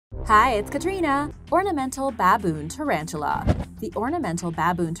Hi, it's Katrina. Ornamental baboon tarantula. The ornamental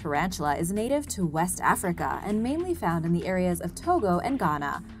baboon tarantula is native to West Africa and mainly found in the areas of Togo and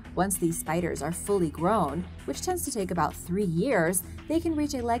Ghana. Once these spiders are fully grown, which tends to take about 3 years, they can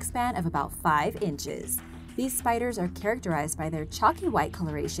reach a leg span of about 5 inches. These spiders are characterized by their chalky white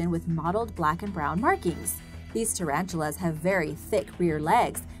coloration with mottled black and brown markings. These tarantulas have very thick rear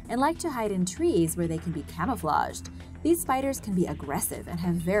legs and like to hide in trees where they can be camouflaged. These spiders can be aggressive and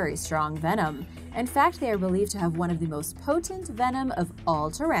have very strong venom. In fact, they are believed to have one of the most potent venom of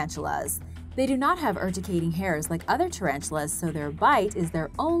all tarantulas. They do not have urticating hairs like other tarantulas, so their bite is their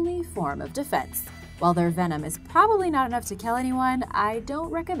only form of defense. While their venom is probably not enough to kill anyone, I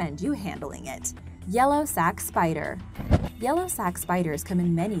don't recommend you handling it. Yellow sac spider. Yellow sac spiders come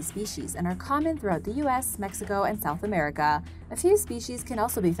in many species and are common throughout the US, Mexico, and South America. A few species can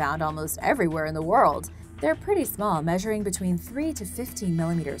also be found almost everywhere in the world. They're pretty small, measuring between 3 to 15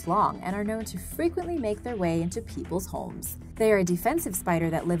 millimeters long, and are known to frequently make their way into people's homes. They are a defensive spider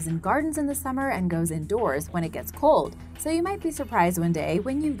that lives in gardens in the summer and goes indoors when it gets cold, so you might be surprised one day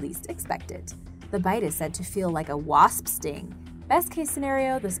when you least expect it. The bite is said to feel like a wasp sting. Best case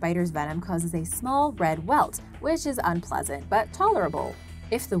scenario, the spider's venom causes a small red welt, which is unpleasant but tolerable.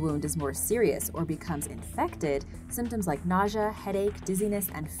 If the wound is more serious or becomes infected, symptoms like nausea, headache, dizziness,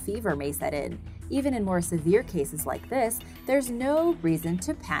 and fever may set in. Even in more severe cases like this, there's no reason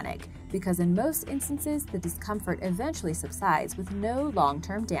to panic, because in most instances, the discomfort eventually subsides with no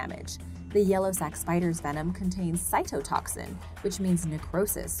long-term damage. The yellow sac spider's venom contains cytotoxin, which means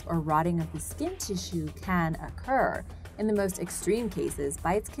necrosis or rotting of the skin tissue can occur. In the most extreme cases,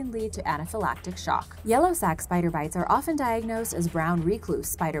 bites can lead to anaphylactic shock. Yellow sac spider bites are often diagnosed as brown recluse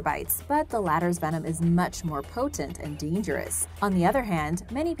spider bites, but the latter's venom is much more potent and dangerous. On the other hand,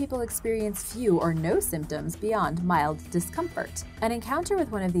 many people experience few or no symptoms beyond mild discomfort. An encounter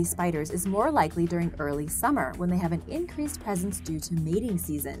with one of these spiders is more likely during early summer, when they have an increased presence due to mating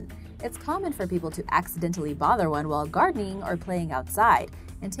season. It's common for people to accidentally bother one while gardening or playing outside,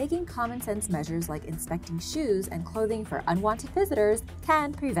 and taking common sense measures like inspecting shoes and clothing for unwanted visitors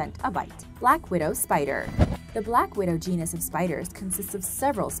can prevent a bite. Black widow spider. The black widow genus of spiders consists of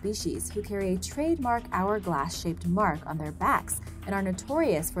several species who carry a trademark hourglass-shaped mark on their backs and are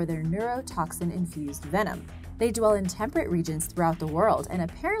notorious for their neurotoxin-infused venom. They dwell in temperate regions throughout the world, and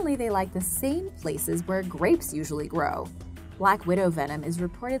apparently they like the same places where grapes usually grow. Black widow venom is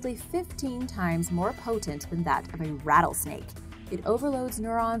reportedly 15 times more potent than that of a rattlesnake. It overloads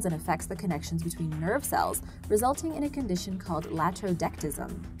neurons and affects the connections between nerve cells, resulting in a condition called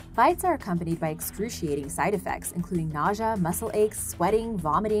latrodectism. Bites are accompanied by excruciating side effects, including nausea, muscle aches, sweating,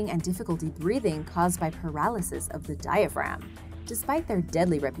 vomiting, and difficulty breathing caused by paralysis of the diaphragm. Despite their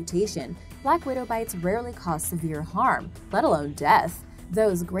deadly reputation, black widow bites rarely cause severe harm, let alone death.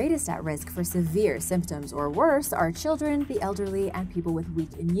 Those greatest at risk for severe symptoms or worse are children, the elderly, and people with weak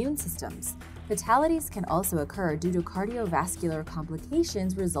immune systems. Fatalities can also occur due to cardiovascular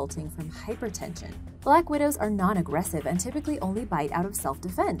complications resulting from hypertension. Black widows are non-aggressive and typically only bite out of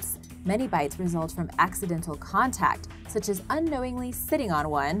self-defense. Many bites result from accidental contact, such as unknowingly sitting on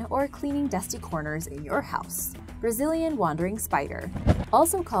one or cleaning dusty corners in your house. Brazilian wandering spider.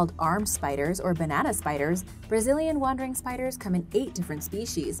 Also called armed spiders or banana spiders, Brazilian wandering spiders come in 8 different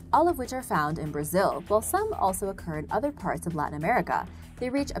species, all of which are found in Brazil, while some also occur in other parts of Latin America. They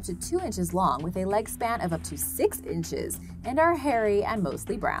reach up to 2 inches long with a leg span of up to 6 inches and are hairy and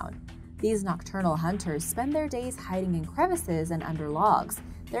mostly brown. These nocturnal hunters spend their days hiding in crevices and under logs.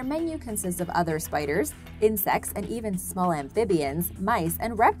 Their menu consists of other spiders, insects, and even small amphibians, mice,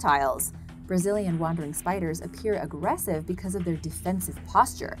 and reptiles. Brazilian wandering spiders appear aggressive because of their defensive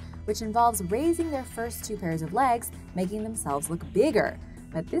posture, which involves raising their first 2 pairs of legs, making themselves look bigger.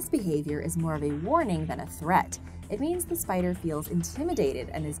 But this behavior is more of a warning than a threat. It means the spider feels intimidated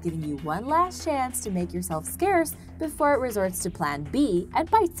and is giving you one last chance to make yourself scarce before it resorts to plan B and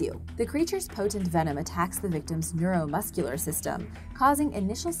bites you. The creature's potent venom attacks the victim's neuromuscular system, causing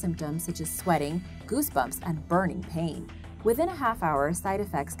initial symptoms such as sweating, goosebumps, and burning pain. Within a half hour, side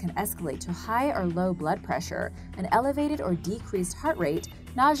effects can escalate to high or low blood pressure, an elevated or decreased heart rate,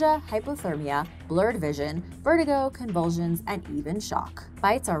 nausea, hypothermia, blurred vision, vertigo, convulsions, and even shock.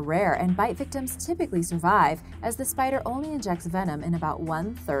 Bites are rare, and bite victims typically survive, as the spider only injects venom in about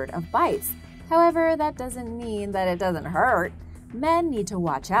 1/3 of bites. However, that doesn't mean that it doesn't hurt. Men need to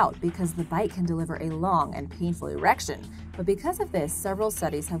watch out because the bite can deliver a long and painful erection, but because of this, several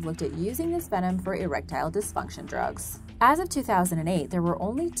studies have looked at using this venom for erectile dysfunction drugs. As of 2008, there were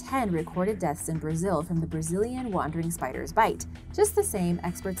only 10 recorded deaths in Brazil from the Brazilian wandering spider's bite. Just the same,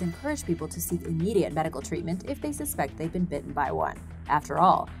 experts encourage people to seek immediate medical treatment if they suspect they've been bitten by one. After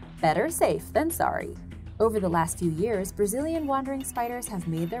all, Better safe than sorry. Over the last few years, Brazilian wandering spiders have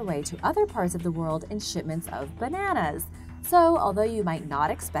made their way to other parts of the world in shipments of bananas. So, although you might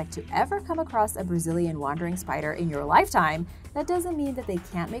not expect to ever come across a Brazilian wandering spider in your lifetime, that doesn't mean that they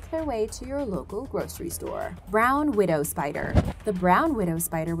can't make their way to your local grocery store. Brown widow spider. The brown widow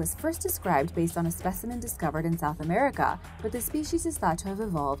spider was first described based on a specimen discovered in South America, but the species is thought to have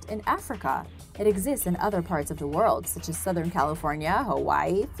evolved in Africa. It exists in other parts of the world, such as Southern California,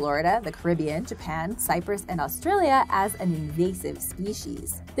 Hawaii, Florida, the Caribbean, Japan, Cyprus, and Australia as an invasive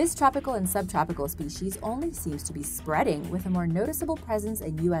species. This tropical and subtropical species only seems to be spreading, with a more noticeable presence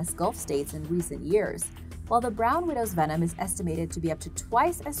in U.S. Gulf states in recent years. While the brown widow's venom is estimated to be up to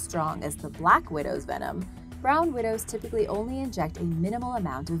twice as strong as the black widow's venom, brown widows typically only inject a minimal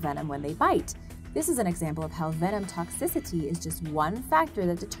amount of venom when they bite. This is an example of how venom toxicity is just one factor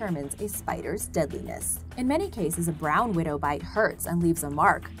that determines a spider's deadliness. In many cases, a brown widow bite hurts and leaves a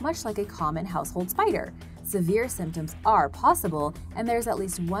mark, much like a common household spider. Severe symptoms are possible, and there's at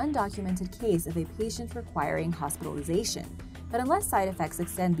least one documented case of a patient requiring hospitalization. But unless side effects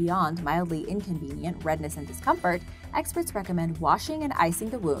extend beyond mildly inconvenient redness and discomfort, experts recommend washing and icing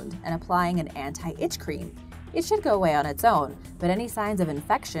the wound and applying an anti-itch cream. It should go away on its own, but any signs of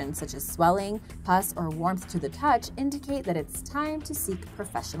infection, such as swelling, pus, or warmth to the touch, indicate that it's time to seek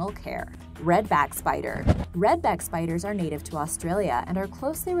professional care. Redback spider. Redback spiders are native to Australia and are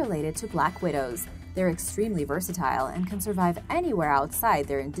closely related to black widows. They're extremely versatile and can survive anywhere outside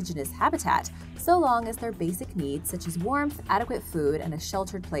their indigenous habitat, so long as their basic needs such as warmth, adequate food, and a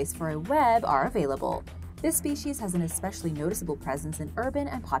sheltered place for a web are available. This species has an especially noticeable presence in urban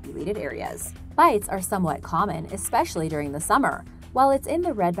and populated areas. Bites are somewhat common, especially during the summer. While it's in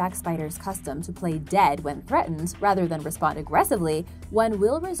the redback spider's custom to play dead when threatened rather than respond aggressively, one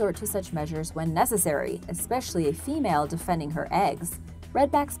will resort to such measures when necessary, especially a female defending her eggs.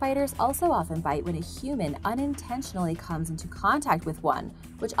 Redback spiders also often bite when a human unintentionally comes into contact with one,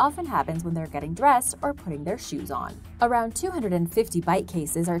 which often happens when they're getting dressed or putting their shoes on. Around 250 bite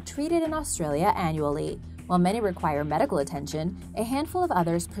cases are treated in Australia annually. While many require medical attention, a handful of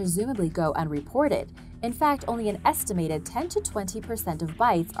others presumably go unreported. In fact, only an estimated 10 to 20% of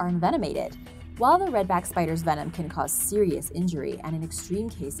bites are envenomated. While the redback spider's venom can cause serious injury and in extreme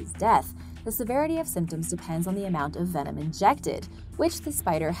cases death, the severity of symptoms depends on the amount of venom injected, which the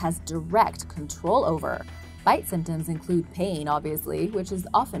spider has direct control over. Bite symptoms include pain, obviously, which is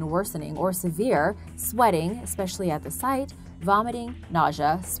often worsening or severe, sweating, especially at the site, vomiting,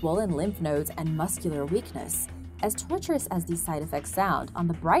 nausea, swollen lymph nodes, and muscular weakness. As torturous as these side effects sound, on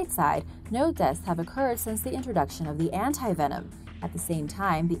the bright side, no deaths have occurred since the introduction of the antivenom. At the same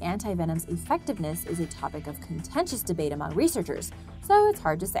time, the antivenom's effectiveness is a topic of contentious debate among researchers, so it's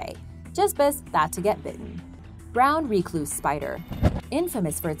hard to say. Just best not to get bitten. Brown recluse spider.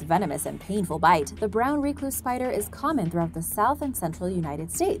 Infamous for its venomous and painful bite, the brown recluse spider is common throughout the south and central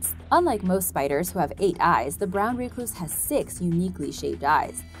United States. Unlike most spiders who have 8 eyes, the brown recluse has 6 uniquely shaped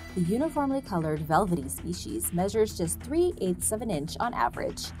eyes. The uniformly colored velvety species measures just 3/8 of an inch on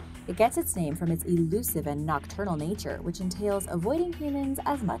average. It gets its name from its elusive and nocturnal nature, which entails avoiding humans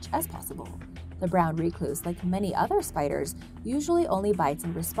as much as possible. The brown recluse, like many other spiders, usually only bites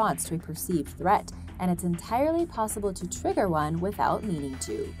in response to a perceived threat, and it's entirely possible to trigger one without meaning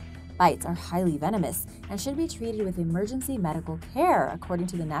to. Bites are highly venomous and should be treated with emergency medical care, according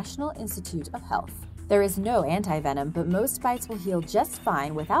to the National Institute of Health. There is no antivenom, but most bites will heal just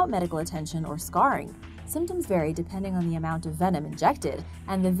fine without medical attention or scarring. Symptoms vary depending on the amount of venom injected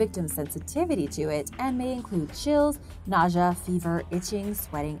and the victim's sensitivity to it, and may include chills, nausea, fever, itching,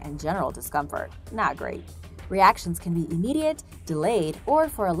 sweating, and general discomfort. Not great. Reactions can be immediate, delayed, or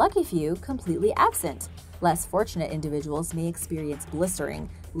for a lucky few, completely absent. Less fortunate individuals may experience blistering,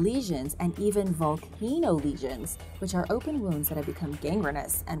 lesions, and even volcano lesions, which are open wounds that have become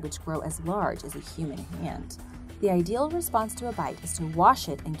gangrenous and which grow as large as a human hand. The ideal response to a bite is to wash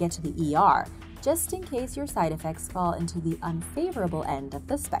it and get to the ER, just in case your side effects fall into the unfavorable end of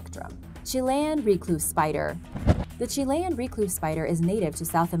the spectrum. Chilean recluse spider. The Chilean recluse spider is native to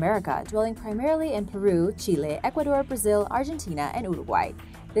South America, dwelling primarily in Peru, Chile, Ecuador, Brazil, Argentina, and Uruguay.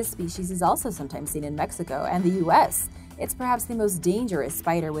 This species is also sometimes seen in Mexico and the US. It's perhaps the most dangerous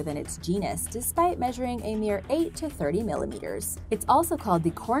spider within its genus, despite measuring a mere 8 to 30 millimeters. It's also called the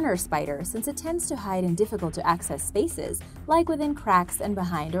corner spider since it tends to hide in difficult-to-access spaces, like within cracks and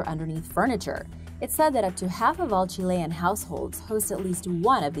behind or underneath furniture. It's said that up to half of all Chilean households host at least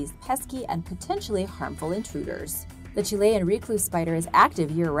one of these pesky and potentially harmful intruders. The Chilean recluse spider is active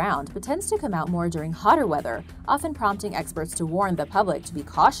year-round, but tends to come out more during hotter weather, often prompting experts to warn the public to be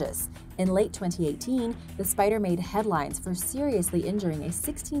cautious. In late 2018, the spider made headlines for seriously injuring a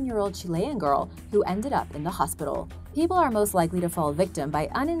 16-year-old Chilean girl who ended up in the hospital. People are most likely to fall victim by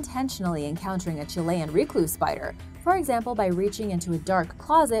unintentionally encountering a Chilean recluse spider, for example by reaching into a dark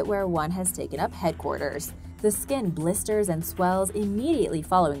closet where one has taken up headquarters. The skin blisters and swells immediately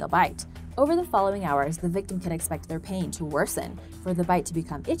following a bite. Over the following hours, the victim can expect their pain to worsen, for the bite to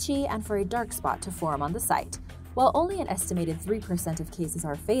become itchy, and for a dark spot to form on the site. While only an estimated 3% of cases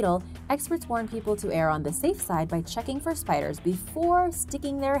are fatal, experts warn people to err on the safe side by checking for spiders before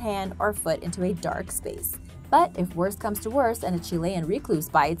sticking their hand or foot into a dark space. But if worst comes to worst and a Chilean recluse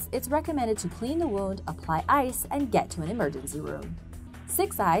bites, it's recommended to clean the wound, apply ice, and get to an emergency room.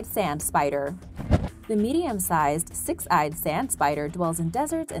 Six-eyed sand spider. The medium-sized, six-eyed sand spider dwells in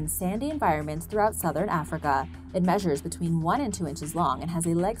deserts and sandy environments throughout southern Africa. It measures between 1 and 2 inches long and has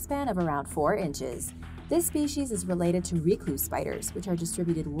a leg span of around 4 inches. This species is related to recluse spiders, which are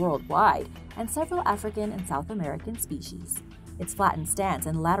distributed worldwide, and several African and South American species. Its flattened stance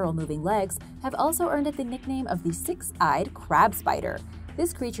and lateral moving legs have also earned it the nickname of the six-eyed crab spider.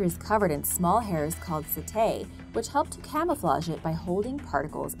 This creature is covered in small hairs called setae, which help to camouflage it by holding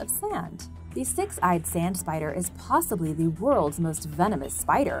particles of sand. The six-eyed sand spider is possibly the world's most venomous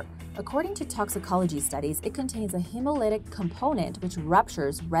spider. According to toxicology studies, it contains a hemolytic component which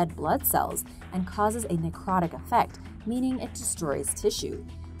ruptures red blood cells and causes a necrotic effect, meaning it destroys tissue.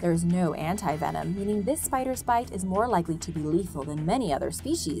 There is no anti-venom, meaning this spider's bite is more likely to be lethal than many other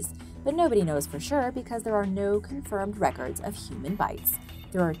species, but nobody knows for sure because there are no confirmed records of human bites.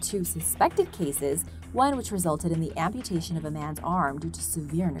 There are 2 suspected cases, one which resulted in the amputation of a man's arm due to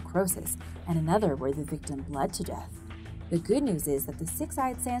severe necrosis, and another where the victim bled to death. The good news is that the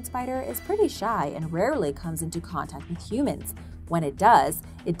six-eyed sand spider is pretty shy and rarely comes into contact with humans. When it does,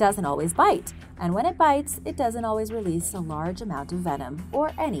 it doesn't always bite, and when it bites, it doesn't always release a large amount of venom,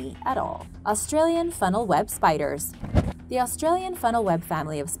 or any at all. Australian funnel web spiders. The Australian funnel web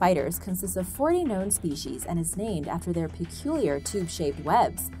family of spiders consists of 40 known species and is named after their peculiar tube-shaped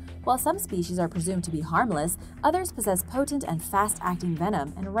webs. While some species are presumed to be harmless, others possess potent and fast-acting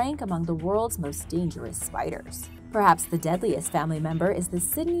venom and rank among the world's most dangerous spiders. Perhaps the deadliest family member is the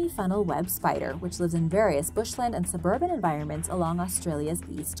Sydney funnel web spider, which lives in various bushland and suburban environments along Australia's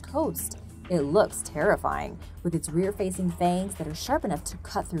east coast. It looks terrifying, with its rear-facing fangs that are sharp enough to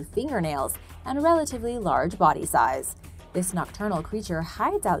cut through fingernails and a relatively large body size. This nocturnal creature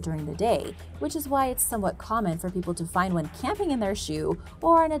hides out during the day, which is why it's somewhat common for people to find one camping in their shoe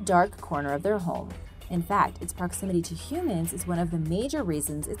or in a dark corner of their home. In fact, its proximity to humans is one of the major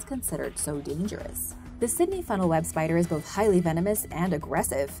reasons it's considered so dangerous. The Sydney funnel web spider is both highly venomous and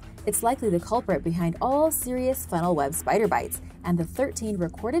aggressive. It's likely the culprit behind all serious funnel web spider bites and the 13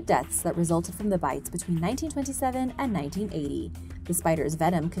 recorded deaths that resulted from the bites between 1927 and 1980. The spider's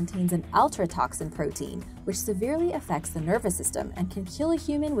venom contains an ultratoxin protein, which severely affects the nervous system and can kill a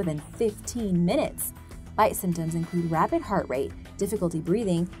human within 15 minutes. Bite symptoms include rapid heart rate, difficulty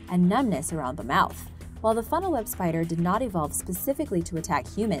breathing, and numbness around the mouth. While the funnel web spider did not evolve specifically to attack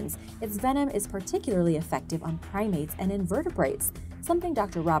humans, its venom is particularly effective on primates and invertebrates, something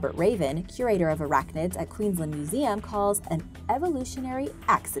Dr. Robert Raven, curator of arachnids at Queensland Museum, calls an evolutionary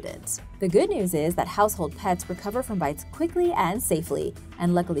accident. The good news is that household pets recover from bites quickly and safely,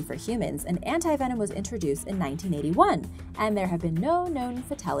 and luckily for humans, an anti-venom was introduced in 1981, and there have been no known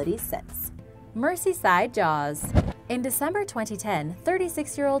fatalities since. Merseyside jaws. In December 2010,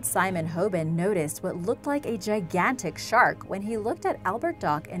 36-year-old Simon Hoban noticed what looked like a gigantic shark when he looked at Albert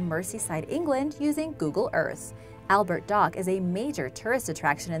Dock in Merseyside, England using Google Earth. Albert Dock is a major tourist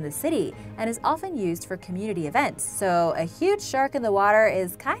attraction in the city and is often used for community events, so a huge shark in the water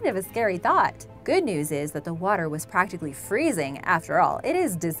is kind of a scary thought. Good news is that the water was practically freezing. After all, it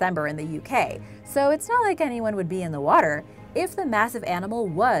is December in the UK, so it's not like anyone would be in the water. If the massive animal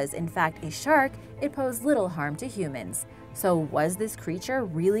was, in fact, a shark, it posed little harm to humans. So was this creature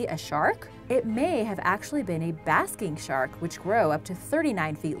really a shark? It may have actually been a basking shark, which grow up to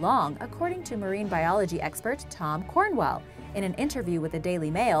 39 feet long, according to marine biology expert Tom Cornwell. In an interview with the Daily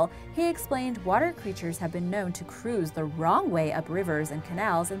Mail, he explained water creatures have been known to cruise the wrong way up rivers and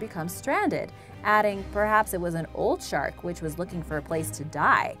canals and become stranded, adding perhaps it was an old shark which was looking for a place to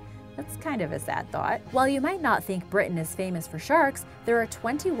die. That's kind of a sad thought. While you might not think Britain is famous for sharks, there are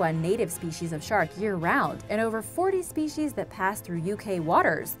 21 native species of shark year-round and over 40 species that pass through UK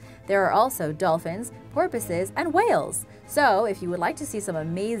waters. There are also dolphins, porpoises, and whales. So if you would like to see some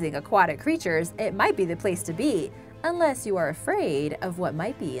amazing aquatic creatures, it might be the place to be, unless you are afraid of what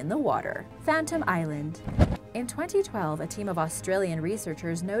might be in the water. Phantom Island. In 2012, a team of Australian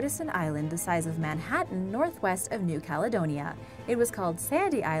researchers noticed an island the size of Manhattan northwest of New Caledonia. It was called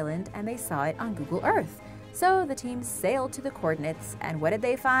Sandy Island, and they saw it on Google Earth. So the team sailed to the coordinates, and what did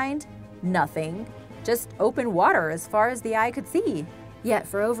they find? Nothing. Just open water as far as the eye could see. Yet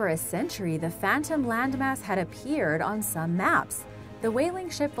for over a century, the phantom landmass had appeared on some maps. The whaling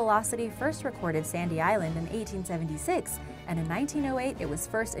ship Velocity first recorded Sandy Island in 1876, and in 1908 it was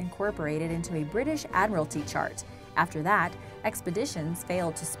first incorporated into a British Admiralty chart. After that, expeditions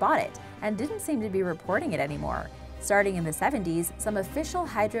failed to spot it and didn't seem to be reporting it anymore. Starting in the 70s, some official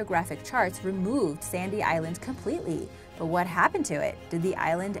hydrographic charts removed Sandy Island completely. But what happened to it? Did the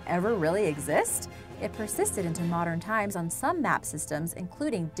island ever really exist? It persisted into modern times on some map systems,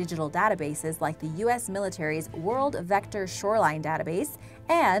 including digital databases like the US military's World Vector Shoreline Database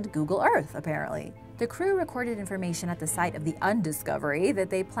and Google Earth, apparently. The crew recorded information at the site of the undiscovery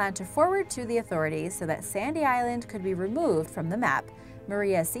that they planned to forward to the authorities so that Sandy Island could be removed from the map.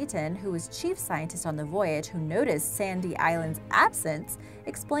 Maria Seaton, who was chief scientist on the voyage who noticed Sandy Island's absence,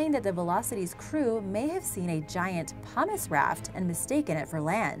 explained that the Velocity's crew may have seen a giant pumice raft and mistaken it for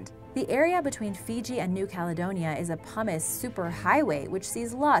land. The area between Fiji and New Caledonia is a pumice superhighway, which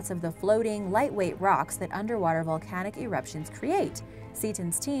sees lots of the floating, lightweight rocks that underwater volcanic eruptions create.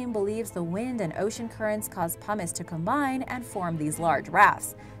 Seaton's team believes the wind and ocean currents cause pumice to combine and form these large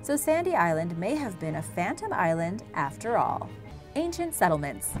rafts, so Sandy Island may have been a phantom island after all. Ancient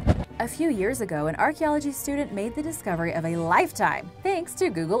settlements. A few years ago, an archaeology student made the discovery of a lifetime thanks to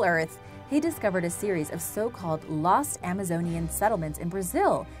Google Earth. He discovered a series of so-called lost Amazonian settlements in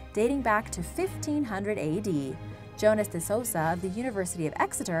Brazil, dating back to 1500 AD. Jonas de Souza of the University of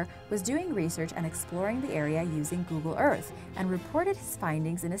Exeter was doing research and exploring the area using Google Earth and reported his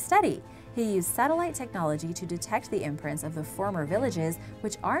findings in a study. He used satellite technology to detect the imprints of the former villages,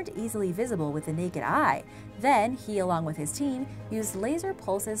 which aren't easily visible with the naked eye. Then he, along with his team, used laser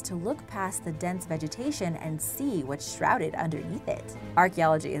pulses to look past the dense vegetation and see what's shrouded underneath it.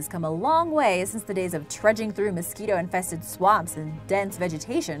 Archaeology has come a long way since the days of trudging through mosquito-infested swamps and dense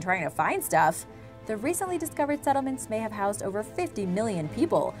vegetation trying to find stuff. The recently discovered settlements may have housed over 50 million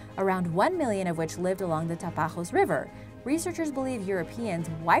people, around 1 million of which lived along the Tapajos River. Researchers believe Europeans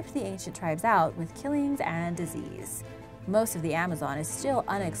wiped the ancient tribes out with killings and disease. Most of the Amazon is still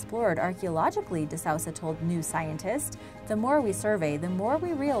unexplored archaeologically, de Souza told New Scientist. The more we survey, the more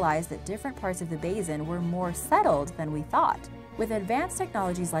we realize that different parts of the basin were more settled than we thought. With advanced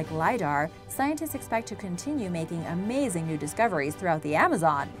technologies like LiDAR, scientists expect to continue making amazing new discoveries throughout the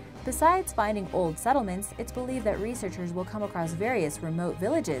Amazon. Besides finding old settlements, it's believed that researchers will come across various remote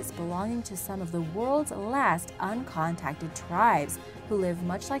villages belonging to some of the world's last uncontacted tribes, who live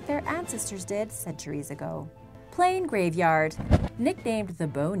much like their ancestors did centuries ago. Plane Graveyard. Nicknamed the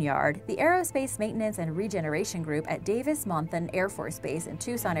Boneyard, the Aerospace Maintenance and Regeneration Group at Davis-Monthan Air Force Base in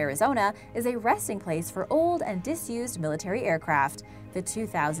Tucson, Arizona, is a resting place for old and disused military aircraft. The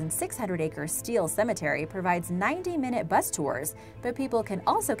 2,600-acre Steel Cemetery provides 90-minute bus tours, but people can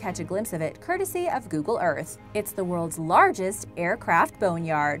also catch a glimpse of it courtesy of Google Earth. It's the world's largest aircraft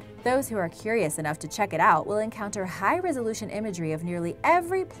boneyard. Those who are curious enough to check it out will encounter high-resolution imagery of nearly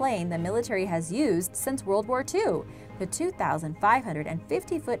every plane the military has used since World War II. The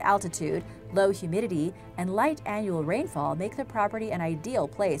 2,550-foot altitude, low humidity, and light annual rainfall make the property an ideal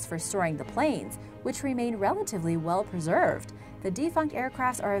place for storing the planes, which remain relatively well preserved. The defunct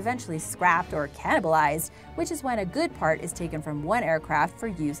aircrafts are eventually scrapped or cannibalized, which is when a good part is taken from one aircraft for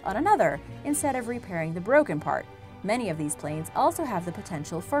use on another, instead of repairing the broken part. Many of these planes also have the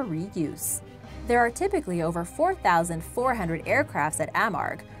potential for reuse. There are typically over 4,400 aircrafts at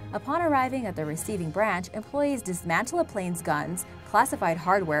AMARG. Upon arriving at the receiving branch, employees dismantle a plane's guns, classified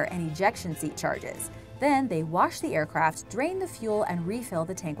hardware, and ejection seat charges. Then they wash the aircraft, drain the fuel, and refill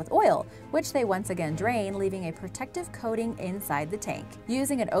the tank with oil, which they once again drain, leaving a protective coating inside the tank.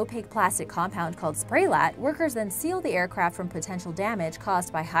 Using an opaque plastic compound called Spraylat, workers then seal the aircraft from potential damage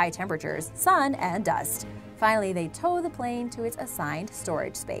caused by high temperatures, sun, and dust. Finally, they tow the plane to its assigned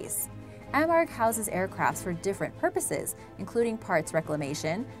storage space. AMARG houses aircrafts for different purposes, including parts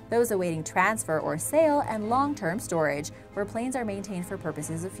reclamation, those awaiting transfer or sale, and long-term storage, where planes are maintained for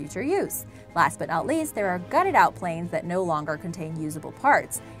purposes of future use. Last but not least, there are gutted-out planes that no longer contain usable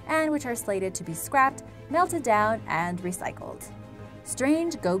parts, and which are slated to be scrapped, melted down, and recycled.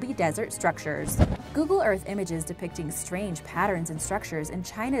 Strange Gobi Desert structures. Google Earth images depicting strange patterns and structures in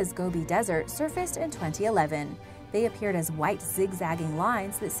China's Gobi Desert surfaced in 2011. They appeared as white zigzagging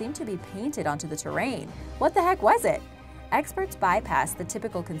lines that seemed to be painted onto the terrain. What the heck was it? Experts bypassed the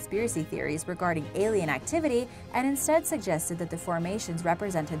typical conspiracy theories regarding alien activity and instead suggested that the formations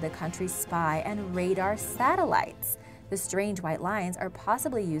represented the country's spy and radar satellites. The strange white lines are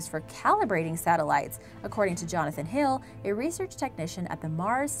possibly used for calibrating satellites, according to Jonathan Hill, a research technician at the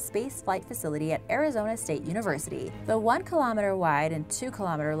Mars Space Flight Facility at Arizona State University. The 1 kilometer wide and 2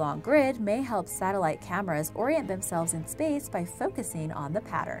 kilometer long grid may help satellite cameras orient themselves in space by focusing on the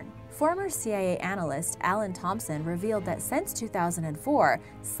pattern. Former CIA analyst Alan Thompson revealed that since 2004,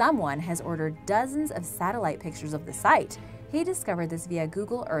 someone has ordered dozens of satellite pictures of the site. He discovered this via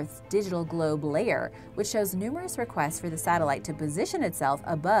Google Earth's digital globe layer, which shows numerous requests for the satellite to position itself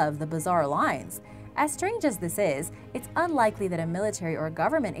above the bizarre lines. As strange as this is, it's unlikely that a military or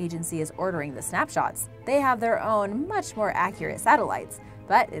government agency is ordering the snapshots. They have their own, much more accurate satellites.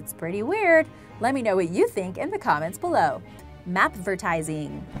 But it's pretty weird. Let me know what you think in the comments below.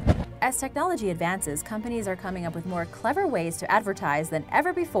 Mapvertising. As technology advances, companies are coming up with more clever ways to advertise than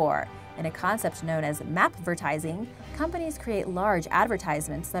ever before. In a concept known as mapvertising, companies create large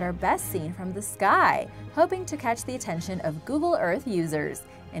advertisements that are best seen from the sky, hoping to catch the attention of Google Earth users.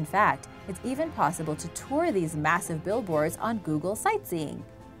 In fact, it's even possible to tour these massive billboards on Google Sightseeing.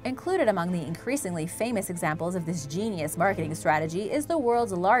 Included among the increasingly famous examples of this genius marketing strategy is the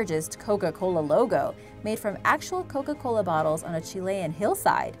world's largest Coca-Cola logo, made from actual Coca-Cola bottles on a Chilean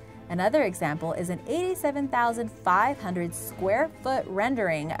hillside. Another example is an 87,500 square foot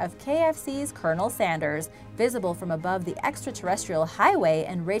rendering of KFC's Colonel Sanders, visible from above the extraterrestrial highway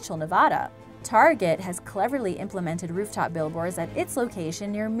in Rachel, Nevada. Target has cleverly implemented rooftop billboards at its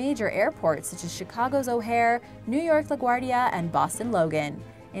location near major airports such as Chicago's O'Hare, New York LaGuardia, and Boston Logan.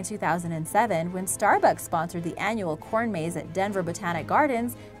 In 2007, when Starbucks sponsored the annual corn maze at Denver Botanic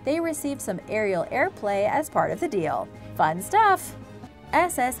Gardens, they received some aerial airplay as part of the deal. Fun stuff!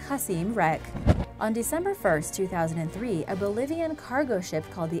 SS Hassim wreck. On December 1, 2003, a Bolivian cargo ship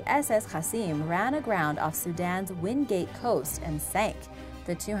called the SS Hassim ran aground off Sudan's Wingate coast and sank.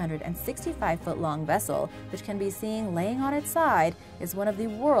 The 265-foot-long vessel, which can be seen laying on its side, is one of the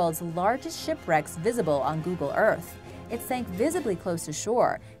world's largest shipwrecks visible on Google Earth. It sank visibly close to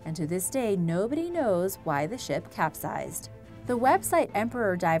shore, and to this day nobody knows why the ship capsized. The website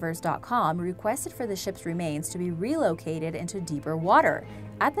EmperorDivers.com requested for the ship's remains to be relocated into deeper water.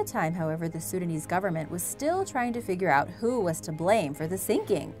 At the time, however, the Sudanese government was still trying to figure out who was to blame for the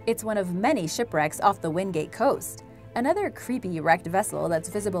sinking. It's one of many shipwrecks off the Wingate coast. Another creepy wrecked vessel that's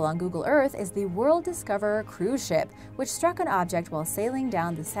visible on Google Earth is the World Discoverer cruise ship, which struck an object while sailing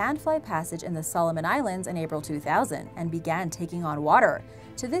down the Sandfly Passage in the Solomon Islands in April 2000 and began taking on water.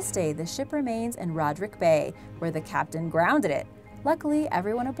 To this day, the ship remains in Roderick Bay, where the captain grounded it. Luckily,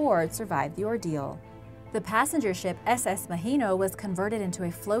 everyone aboard survived the ordeal. The passenger ship SS Mahino was converted into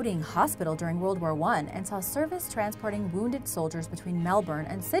a floating hospital during World War I and saw service transporting wounded soldiers between Melbourne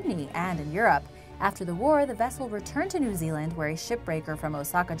and Sydney and in Europe. After the war, the vessel returned to New Zealand, where a shipbreaker from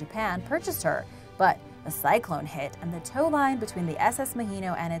Osaka, Japan, purchased her. But a cyclone hit, and the tow line between the SS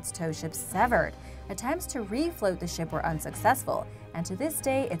Mahino and its tow ship severed. Attempts to refloat the ship were unsuccessful, and to this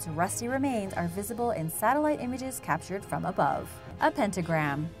day, its rusty remains are visible in satellite images captured from above. A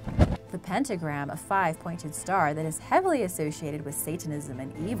pentagram. The pentagram, a 5-pointed star that is heavily associated with Satanism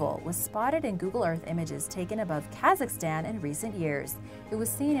and evil, was spotted in Google Earth images taken above Kazakhstan in recent years. It was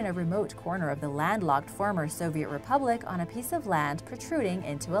seen in a remote corner of the landlocked former Soviet Republic on a piece of land protruding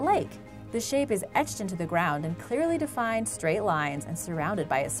into a lake. The shape is etched into the ground in clearly defined straight lines and surrounded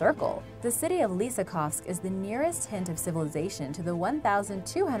by a circle. The city of Lysakovsk is the nearest hint of civilization to the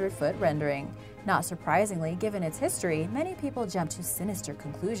 1,200-foot rendering. Not surprisingly, given its history, many people jump to sinister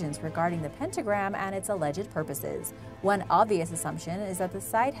conclusions regarding the pentagram and its alleged purposes. One obvious assumption is that the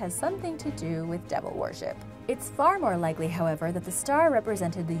site has something to do with devil worship. It's far more likely, however, that the star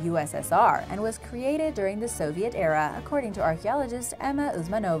represented the USSR and was created during the Soviet era, according to archaeologist Emma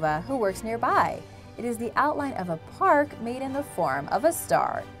Uzmanova, who works nearby. It is the outline of a park made in the form of a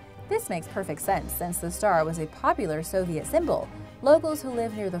star. This makes perfect sense, since the star was a popular Soviet symbol. Locals who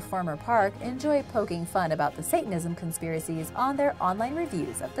live near the former park enjoy poking fun about the Satanism conspiracies on their online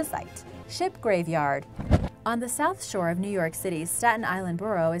reviews of the site. Ship graveyard. On the south shore of New York City's Staten Island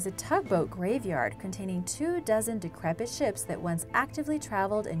borough is a tugboat graveyard containing 24 decrepit ships that once actively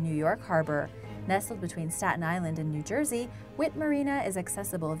traveled in New York Harbor. Nestled between Staten Island and New Jersey, Whit Marina is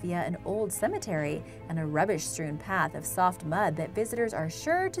accessible via an old cemetery and a rubbish-strewn path of soft mud that visitors are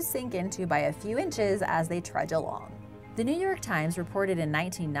sure to sink into by a few inches as they trudge along. The New York Times reported in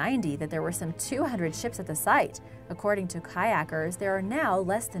 1990 that there were some 200 ships at the site. According to kayakers, there are now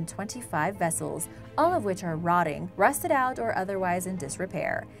less than 25 vessels, all of which are rotting, rusted out, or otherwise in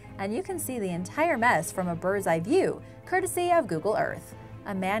disrepair. And you can see the entire mess from a bird's-eye view, courtesy of Google Earth.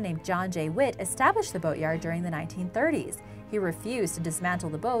 A man named John J. Witt established the boatyard during the 1930s. He refused to dismantle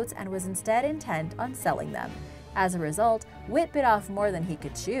the boats and was instead intent on selling them. As a result, Witt bit off more than he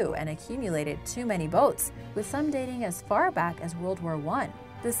could chew and accumulated too many boats, with some dating as far back as World War I.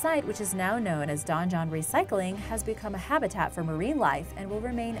 The site, which is now known as Don John Recycling, has become a habitat for marine life and will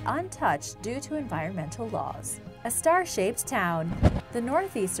remain untouched due to environmental laws. A star-shaped town. The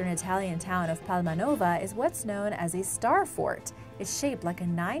northeastern Italian town of Palmanova is what's known as a star fort. It's shaped like a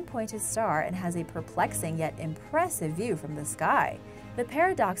 9-pointed star and has a perplexing yet impressive view from the sky. The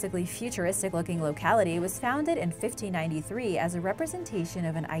paradoxically futuristic-looking locality was founded in 1593 as a representation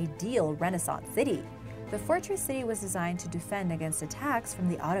of an ideal Renaissance city. The fortress city was designed to defend against attacks from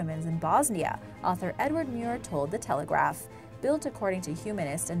the Ottomans in Bosnia, author Edward Muir told The Telegraph. Built according to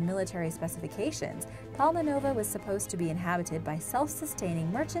humanist and military specifications, Palmanova was supposed to be inhabited by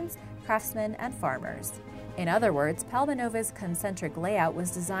self-sustaining merchants, craftsmen, and farmers. In other words, Palmanova's concentric layout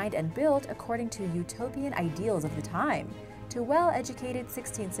was designed and built according to utopian ideals of the time. To well-educated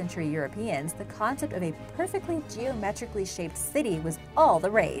 16th century Europeans, the concept of a perfectly geometrically shaped city was all the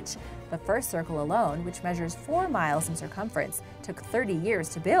rage. The first circle alone, which measures 4 miles in circumference, took 30 years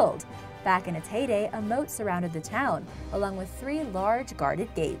to build. Back in its heyday, a moat surrounded the town, along with 3 large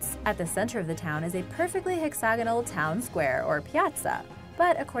guarded gates. At the center of the town is a perfectly hexagonal town square, or piazza.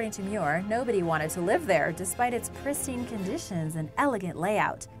 But according to Muir, nobody wanted to live there, despite its pristine conditions and elegant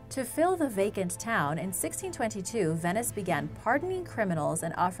layout. To fill the vacant town, in 1622, Venice began pardoning criminals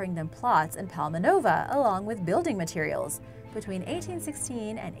and offering them plots in Palmanova, along with building materials. Between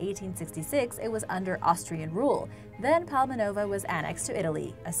 1816 and 1866, it was under Austrian rule. Then Palmanova was annexed to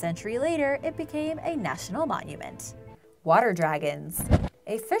Italy. A century later, it became a national monument. Water dragons.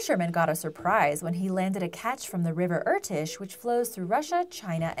 A fisherman got a surprise when he landed a catch from the river Irtysh, which flows through Russia,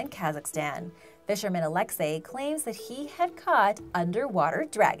 China, and Kazakhstan. Fisherman Alexei claims that he had caught underwater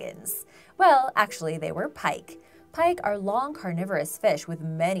dragons. Well, actually, they were pike. Pike are long carnivorous fish with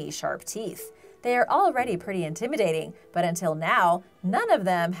many sharp teeth. They are already pretty intimidating, but until now, none of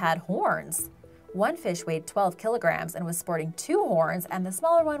them had horns. One fish weighed 12 kilograms and was sporting 2 horns, and the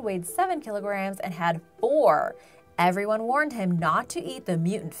smaller one weighed 7 kilograms and had 4. Everyone warned him not to eat the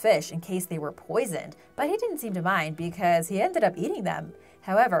mutant fish in case they were poisoned, but he didn't seem to mind because he ended up eating them.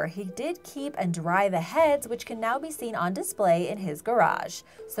 However, he did keep and dry the heads, which can now be seen on display in his garage.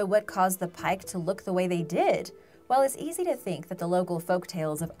 So what caused the pike to look the way they did? While it's easy to think that the local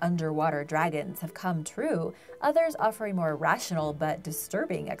folktales of underwater dragons have come true, others offer a more rational but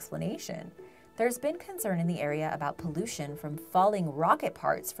disturbing explanation. There's been concern in the area about pollution from falling rocket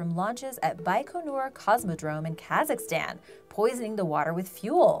parts from launches at Baikonur Cosmodrome in Kazakhstan, poisoning the water with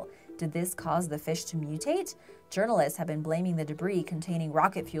fuel. Did this cause the fish to mutate? Journalists have been blaming the debris containing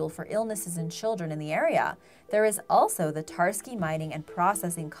rocket fuel for illnesses in children in the area. There is also the Tarski Mining and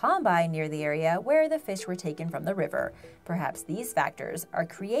Processing Combine near the area where the fish were taken from the river. Perhaps these factors are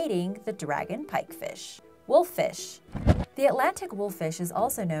creating the dragon pikefish. Wolffish. The Atlantic wolffish is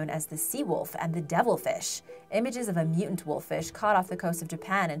also known as the sea wolf and the devilfish. Images of a mutant wolffish caught off the coast of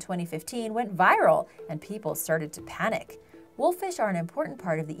Japan in 2015 went viral, and people started to panic. Wolffish are an important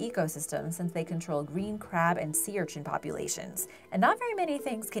part of the ecosystem since they control green crab and sea urchin populations, and not very many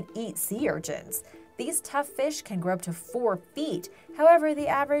things can eat sea urchins. These tough fish can grow up to 4 feet. However, the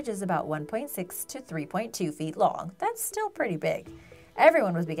average is about 1.6 to 3.2 feet long. That's still pretty big.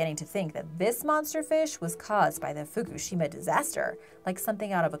 Everyone was beginning to think that this monster fish was caused by the Fukushima disaster. Like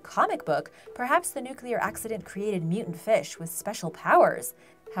something out of a comic book, perhaps the nuclear accident created mutant fish with special powers.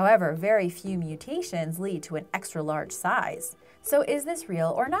 However, very few mutations lead to an extra-large size. So is this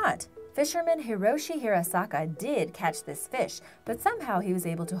real or not? Fisherman Hiroshi Hirasaka did catch this fish, but somehow he was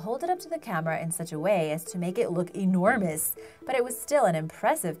able to hold it up to the camera in such a way as to make it look enormous. But it was still an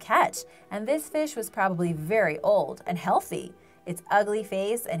impressive catch, and this fish was probably very old and healthy. Its ugly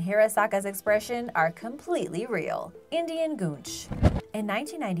face and Hirasaka's expression are completely real. Indian goonch. In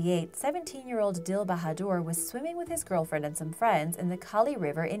 1998, 17-year-old Dil Bahadur was swimming with his girlfriend and some friends in the Kali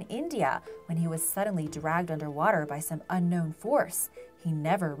River in India when he was suddenly dragged underwater by some unknown force. He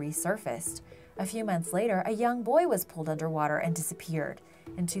never resurfaced. A few months later, a young boy was pulled underwater and disappeared.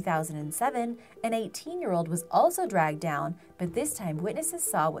 In 2007, an 18-year-old was also dragged down, but this time witnesses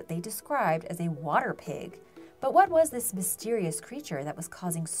saw what they described as a water pig. But what was this mysterious creature that was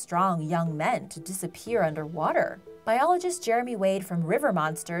causing strong young men to disappear underwater? Biologist Jeremy Wade from River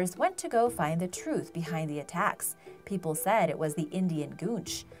Monsters went to go find the truth behind the attacks. People said it was the Indian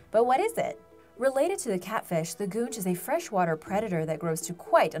goonch. But what is it? Related to the catfish, the goonch is a freshwater predator that grows to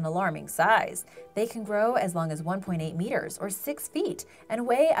quite an alarming size. They can grow as long as 1.8 meters or 6 feet and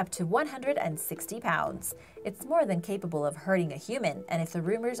weigh up to 160 pounds. It's more than capable of hurting a human, and if the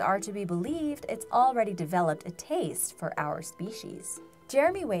rumors are to be believed, it's already developed a taste for our species.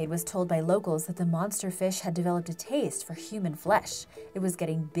 Jeremy Wade was told by locals that the monster fish had developed a taste for human flesh. It was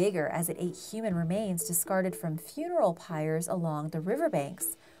getting bigger as it ate human remains discarded from funeral pyres along the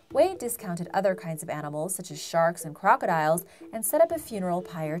riverbanks. Wade discounted other kinds of animals, such as sharks and crocodiles, and set up a funeral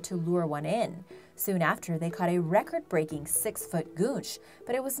pyre to lure one in. Soon after, they caught a record-breaking 6-foot goonch,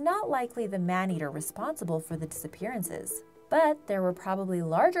 but it was not likely the man-eater responsible for the disappearances. But there were probably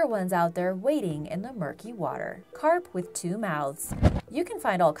larger ones out there waiting in the murky water. Carp with 2 mouths. You can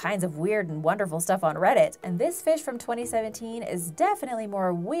find all kinds of weird and wonderful stuff on Reddit, and this fish from 2017 is definitely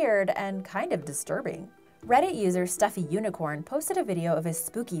more weird and kind of disturbing. Reddit user Stuffy Unicorn posted a video of a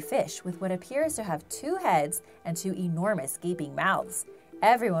spooky fish with what appears to have 2 heads and 2 enormous gaping mouths.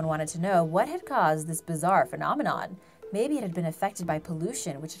 Everyone wanted to know what had caused this bizarre phenomenon. Maybe it had been affected by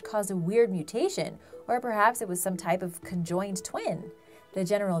pollution, which had caused a weird mutation, or perhaps it was some type of conjoined twin. The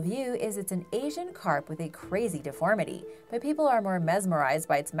general view is it's an Asian carp with a crazy deformity, but people are more mesmerized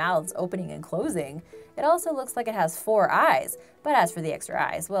by its mouths opening and closing. It also looks like it has 4 eyes, but as for the extra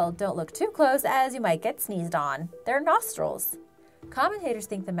eyes, well, don't look too close as you might get sneezed on. They're nostrils. Commentators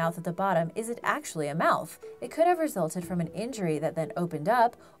think the mouth at the bottom isn't actually a mouth. It could have resulted from an injury that then opened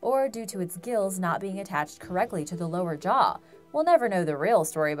up, or due to its gills not being attached correctly to the lower jaw. We'll never know the real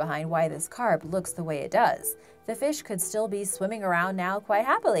story behind why this carp looks the way it does. The fish could still be swimming around now quite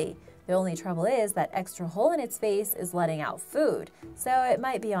happily. The only trouble is that extra hole in its face is letting out food, so it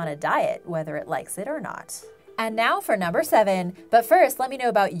might be on a diet, whether it likes it or not. And now for number 7. But first, let me know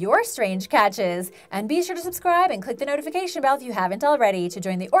about your strange catches. And be sure to subscribe and click the notification bell if you haven't already to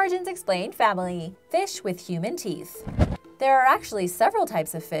join the Origins Explained family. Fish with human teeth. There are actually several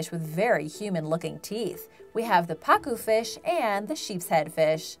types of fish with very human-looking teeth. We have the pacu fish and the sheep's head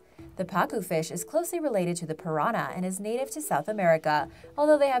fish. The pacu fish is closely related to the piranha and is native to South America,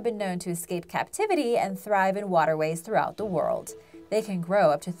 although they have been known to escape captivity and thrive in waterways throughout the world. They can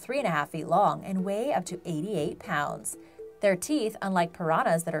grow up to 3.5 feet long and weigh up to 88 pounds. Their teeth, unlike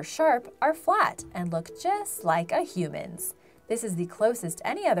piranhas that are sharp, are flat and look just like a human's. This is the closest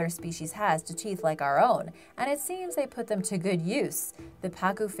any other species has to teeth like our own, and it seems they put them to good use. The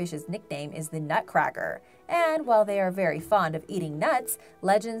pacu fish's nickname is the nutcracker, and while they are very fond of eating nuts,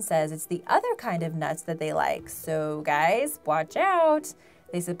 legend says it's the other kind of nuts that they like, so guys, watch out!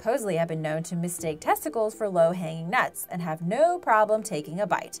 They supposedly have been known to mistake testicles for low-hanging nuts and have no problem taking a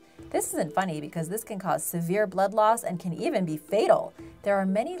bite. This isn't funny because this can cause severe blood loss and can even be fatal. There are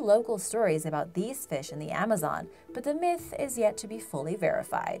many local stories about these fish in the Amazon, but the myth is yet to be fully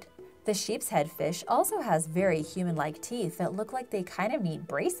verified. The sheep's head fish also has very human-like teeth that look like they kind of need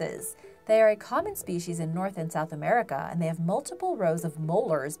braces. They are a common species in North and South America, and they have multiple rows of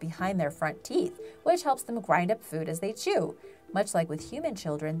molars behind their front teeth, which helps them grind up food as they chew. Much like with human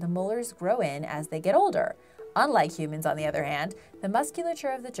children, the molars grow in as they get older. Unlike humans, on the other hand, the musculature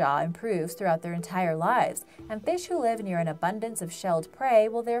of the jaw improves throughout their entire lives, and fish who live near an abundance of shelled prey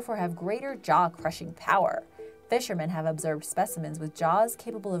will therefore have greater jaw-crushing power. Fishermen have observed specimens with jaws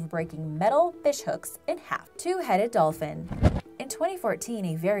capable of breaking metal fish hooks in half. Two-headed dolphin. In 2014,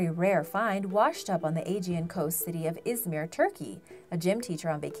 a very rare find washed up on the Aegean coast city of Izmir, Turkey. A gym teacher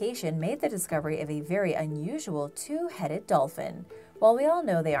on vacation made the discovery of a very unusual two-headed dolphin. While we all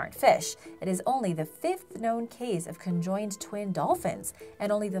know they aren't fish, it is only the 5th known case of conjoined twin dolphins,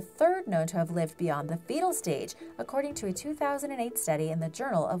 and only the 3rd known to have lived beyond the fetal stage, according to a 2008 study in the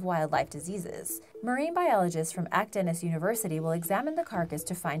Journal of Wildlife Diseases. Marine biologists from Akdeniz University will examine the carcass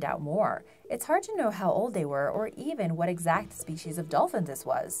to find out more. It's hard to know how old they were or even what exact species of dolphin this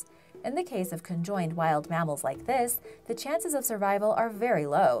was. In the case of conjoined wild mammals like this, the chances of survival are very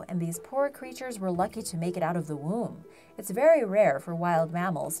low, and these poor creatures were lucky to make it out of the womb. It's very rare for wild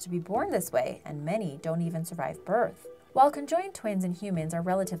mammals to be born this way, and many don't even survive birth. While conjoined twins in humans are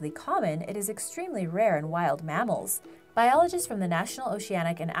relatively common, it is extremely rare in wild mammals. Biologists from the National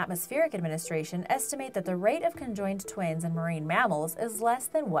Oceanic and Atmospheric Administration estimate that the rate of conjoined twins in marine mammals is less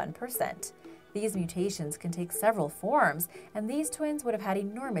than 1%. These mutations can take several forms, and these twins would have had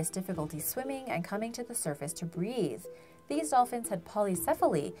enormous difficulty swimming and coming to the surface to breathe. These dolphins had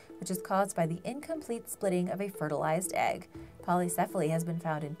polycephaly, which is caused by the incomplete splitting of a fertilized egg. Polycephaly has been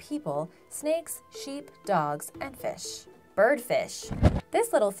found in people, snakes, sheep, dogs, and fish. Birdfish.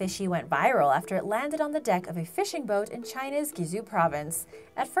 This little fishy went viral after it landed on the deck of a fishing boat in China's Guizhou province.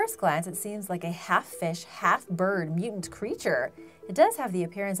 At first glance, it seems like a half-fish, half-bird mutant creature. It does have the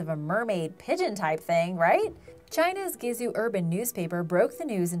appearance of a mermaid pigeon type thing, right? China's Guizhou urban newspaper broke the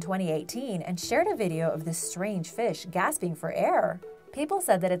news in 2018 and shared a video of this strange fish gasping for air. People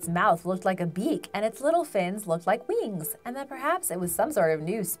said that its mouth looked like a beak and its little fins looked like wings, and that perhaps it was some sort of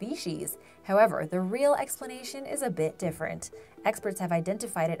new species. However, the real explanation is a bit different. Experts have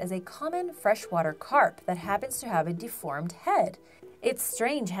identified it as a common freshwater carp that happens to have a deformed head. Its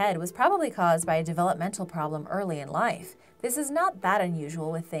strange head was probably caused by a developmental problem early in life. This is not that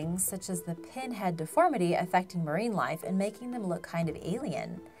unusual with things such as the pinhead deformity affecting marine life and making them look kind of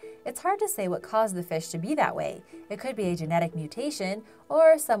alien. It's hard to say what caused the fish to be that way. It could be a genetic mutation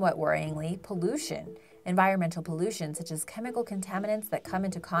or, somewhat worryingly, pollution. Environmental pollution, such as chemical contaminants that come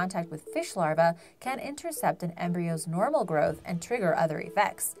into contact with fish larvae, can intercept an embryo's normal growth and trigger other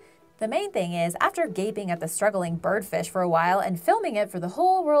effects. The main thing is, after gaping at the struggling birdfish for a while and filming it for the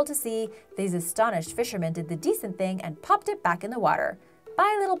whole world to see, these astonished fishermen did the decent thing and popped it back in the water.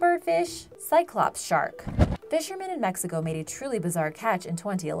 Bye, little birdfish! Cyclops shark. Fishermen in Mexico made a truly bizarre catch in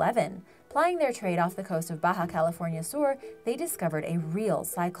 2011. Plying their trade off the coast of Baja California Sur, they discovered a real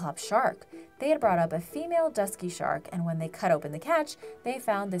cyclops shark. They had brought up a female dusky shark, and when they cut open the catch, they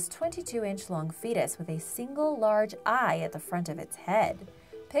found this 22-inch long fetus with a single large eye at the front of its head.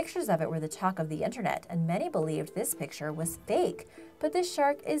 Pictures of it were the talk of the internet, and many believed this picture was fake. But this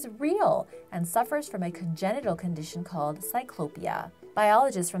shark is real and suffers from a congenital condition called cyclopia.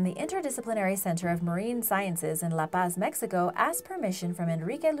 Biologists from the Interdisciplinary Center of Marine Sciences in La Paz, Mexico, asked permission from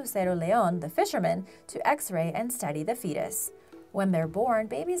Enrique Lucero León, the fisherman, to X-ray and study the fetus. When they're born,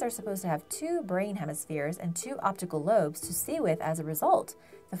 babies are supposed to have 2 brain hemispheres and 2 optical lobes to see with as a result.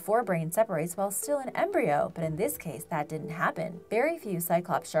 The forebrain separates while still an embryo, but in this case, that didn't happen. Very few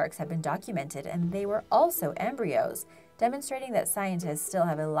cyclops sharks have been documented, and they were also embryos, demonstrating that scientists still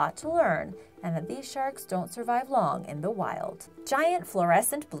have a lot to learn and that these sharks don't survive long in the wild. Giant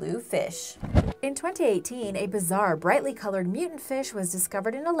fluorescent blue fish. In 2018, a bizarre, brightly colored mutant fish was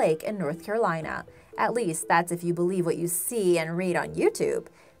discovered in a lake in North Carolina. At least that's if you believe what you see and read on YouTube.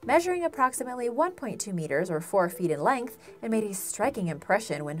 Measuring approximately 1.2 meters or 4 feet in length, it made a striking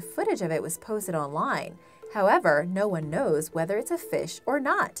impression when footage of it was posted online. However, no one knows whether it's a fish or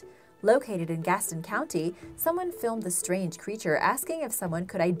not. Located in Gaston County, someone filmed the strange creature asking if someone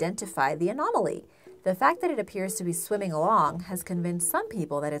could identify the anomaly. The fact that it appears to be swimming along has convinced some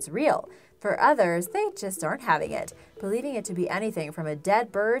people that it's real. For others, they just aren't having it, believing it to be anything from a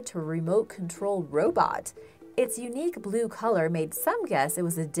dead bird to a remote-controlled robot. Its unique blue color made some guess it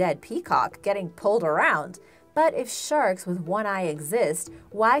was a dead peacock getting pulled around. But if sharks with one eye exist,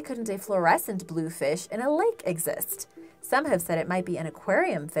 why couldn't a fluorescent blue fish in a lake exist? Some have said it might be an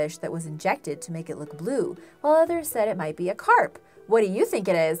aquarium fish that was injected to make it look blue, while others said it might be a carp. What do you think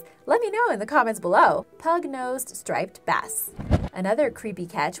it is? Let me know in the comments below. Pug-nosed striped bass. Another creepy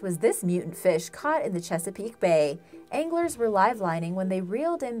catch was this mutant fish caught in the Chesapeake Bay. Anglers were live-lining when they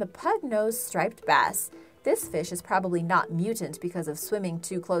reeled in the pug-nosed striped bass. This fish is probably not mutant because of swimming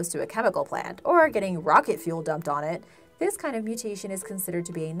too close to a chemical plant or getting rocket fuel dumped on it. This kind of mutation is considered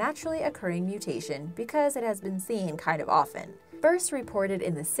to be a naturally occurring mutation because it has been seen kind of often. First reported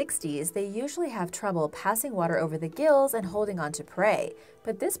in the 60s, they usually have trouble passing water over the gills and holding on to prey,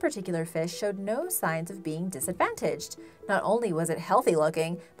 but this particular fish showed no signs of being disadvantaged. Not only was it healthy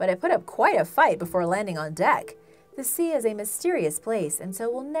looking, but it put up quite a fight before landing on deck. The sea is a mysterious place, and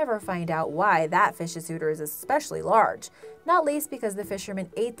so we'll never find out why that fish's hooter is especially large, not least because the fisherman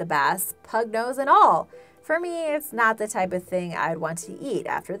ate the bass, pug nose and all. For me, it's not the type of thing I'd want to eat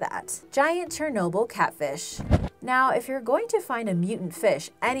after that. Giant Chernobyl catfish. Now, if you're going to find a mutant fish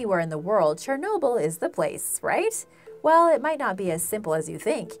anywhere in the world, Chernobyl is the place, right? Well, it might not be as simple as you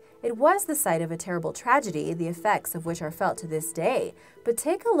think. It was the site of a terrible tragedy, the effects of which are felt to this day. But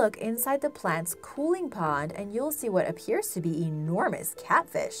take a look inside the plant's cooling pond and you'll see what appears to be enormous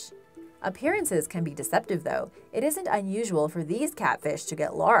catfish. Appearances can be deceptive though. It isn't unusual for these catfish to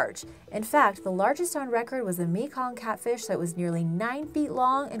get large. In fact, the largest on record was a Mekong catfish that was nearly 9 feet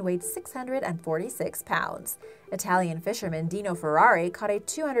long and weighed 646 pounds. Italian fisherman Dino Ferrari caught a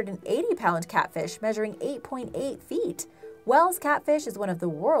 280-pound catfish measuring 8.8 feet. Wells catfish is one of the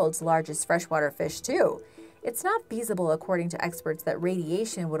world's largest freshwater fish too. It's not feasible, according to experts, that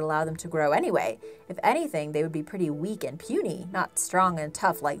radiation would allow them to grow anyway. If anything, they would be pretty weak and puny, not strong and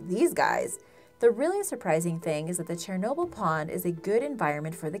tough like these guys. The really surprising thing is that the Chernobyl pond is a good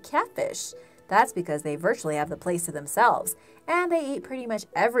environment for the catfish. That's because they virtually have the place to themselves, and they eat pretty much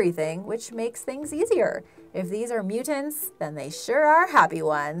everything, which makes things easier. If these are mutants, then they sure are happy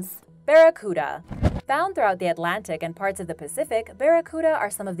ones. Barracuda. Found throughout the Atlantic and parts of the Pacific, barracuda are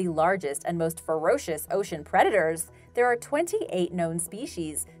some of the largest and most ferocious ocean predators. There are 28 known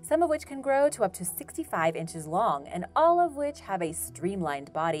species, some of which can grow to up to 65 inches long, and all of which have a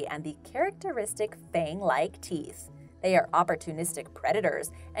streamlined body and the characteristic fang-like teeth. They are opportunistic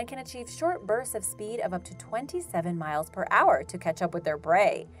predators and can achieve short bursts of speed of up to 27 miles per hour to catch up with their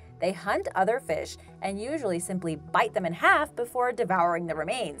prey. They hunt other fish and usually simply bite them in half before devouring the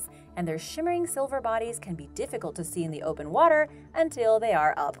remains, and their shimmering silver bodies can be difficult to see in the open water until they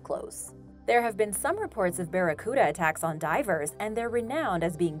are up close. There have been some reports of barracuda attacks on divers, and they're renowned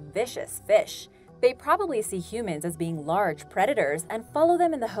as being vicious fish. They probably see humans as being large predators and follow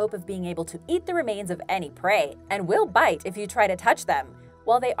them in the hope of being able to eat the remains of any prey, and will bite if you try to touch them.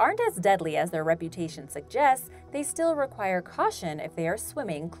 While they aren't as deadly as their reputation suggests, they still require caution if they are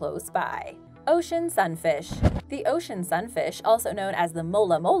swimming close by. Ocean sunfish. The ocean sunfish, also known as the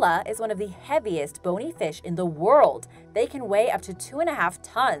mola mola, is one of the heaviest bony fish in the world. They can weigh up to 2.5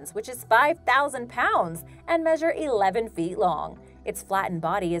 tons, which is 5,000 pounds, and measure 11 feet long. Its flattened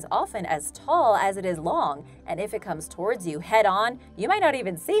body is often as tall as it is long, and if it comes towards you head-on, you might not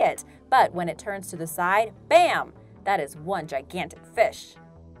even see it. But when it turns to the side, bam! That is one gigantic fish.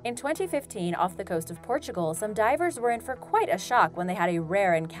 In 2015, off the coast of Portugal, some divers were in for quite a shock when they had a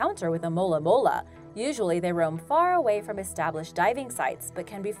rare encounter with a mola mola. Usually they roam far away from established diving sites, but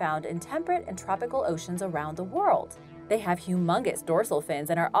can be found in temperate and tropical oceans around the world. They have humongous dorsal fins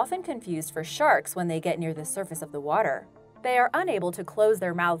and are often confused for sharks when they get near the surface of the water. They are unable to close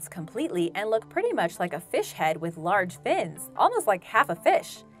their mouths completely and look pretty much like a fish head with large fins, almost like half a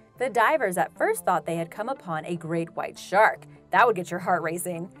fish. The divers at first thought they had come upon a great white shark. That would get your heart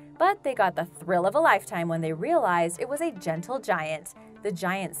racing. But they got the thrill of a lifetime when they realized it was a gentle giant. The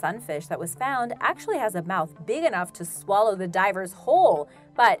giant sunfish that was found actually has a mouth big enough to swallow the divers whole,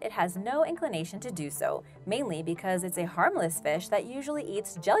 but it has no inclination to do so, mainly because it's a harmless fish that usually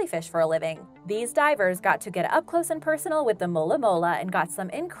eats jellyfish for a living. These divers got to get up close and personal with the mola mola and got some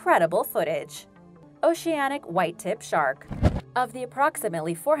incredible footage. Oceanic white-tip shark. Of the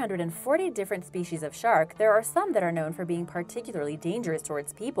approximately 440 different species of shark, there are some that are known for being particularly dangerous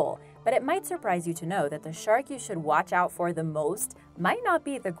towards people, but it might surprise you to know that the shark you should watch out for the most might not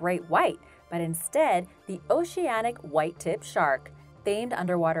be the great white, but instead the oceanic white-tip shark. Famed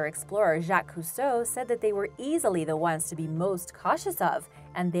underwater explorer Jacques Cousteau said that they were easily the ones to be most cautious of,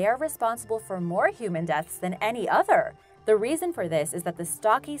 and they are responsible for more human deaths than any other. The reason for this is that the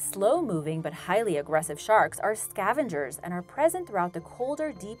stocky, slow-moving but highly aggressive sharks are scavengers and are present throughout the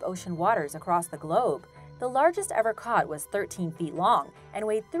colder, deep ocean waters across the globe. The largest ever caught was 13 feet long and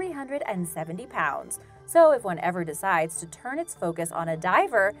weighed 370 pounds. So if one ever decides to turn its focus on a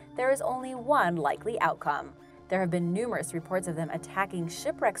diver, there is only one likely outcome. There have been numerous reports of them attacking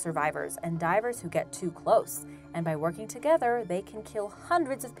shipwreck survivors and divers who get too close, and by working together, they can kill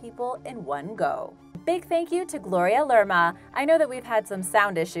hundreds of people in one go. Big thank you to Gloria Lerma. I know that we've had some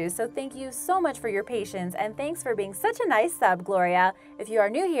sound issues, so thank you so much for your patience, and thanks for being such a nice sub, Gloria. If you are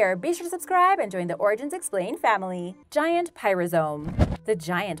new here, be sure to subscribe and join the Origins Explained family. Giant pyrosome. The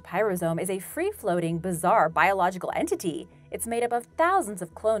giant pyrosome is a free-floating, bizarre biological entity. It's made up of thousands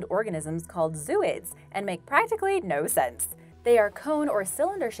of cloned organisms called zooids and make practically no sense. They are cone or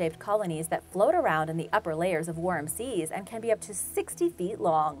cylinder-shaped colonies that float around in the upper layers of warm seas and can be up to 60 feet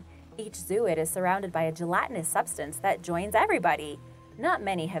long. Each zooid is surrounded by a gelatinous substance that joins everybody. Not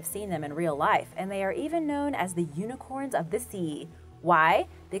many have seen them in real life, and they are even known as the unicorns of the sea. Why?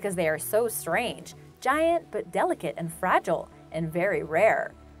 Because they are so strange, giant but delicate and fragile, and very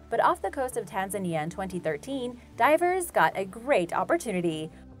rare. But off the coast of Tanzania in 2013, divers got a great opportunity.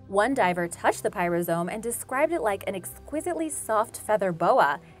 One diver touched the pyrosome and described it like an exquisitely soft feather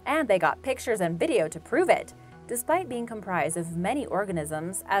boa, and they got pictures and video to prove it. Despite being comprised of many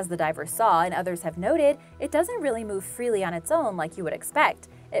organisms, as the diver saw and others have noted, it doesn't really move freely on its own like you would expect.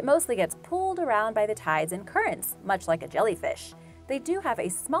 It mostly gets pulled around by the tides and currents, much like a jellyfish. They do have a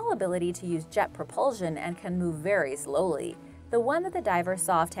small ability to use jet propulsion and can move very slowly. The one that the diver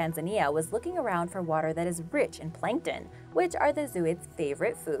saw off Tanzania was looking around for water that is rich in plankton, which are the zooid's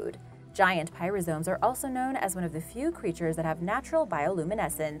favorite food. Giant pyrosomes are also known as one of the few creatures that have natural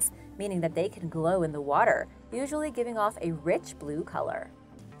bioluminescence, meaning that they can glow in the water, usually giving off a rich blue color.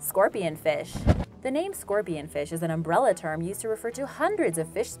 Scorpionfish. The name scorpionfish is an umbrella term used to refer to hundreds of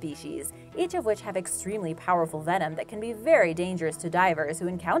fish species, each of which have extremely powerful venom that can be very dangerous to divers who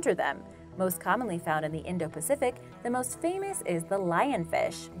encounter them. Most commonly found in the Indo-Pacific, the most famous is the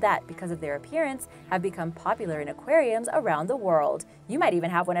lionfish, that, because of their appearance, have become popular in aquariums around the world. You might even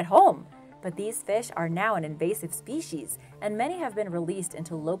have one at home. But these fish are now an invasive species, and many have been released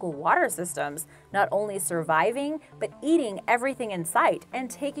into local water systems, not only surviving, but eating everything in sight and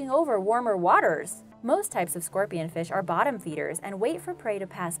taking over warmer waters. Most types of scorpion fish are bottom feeders and wait for prey to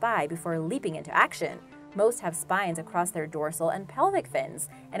pass by before leaping into action. Most have spines across their dorsal and pelvic fins,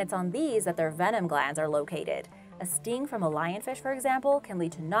 and it's on these that their venom glands are located. A sting from a lionfish, for example, can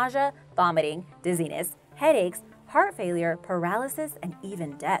lead to nausea, vomiting, dizziness, headaches, heart failure, paralysis, and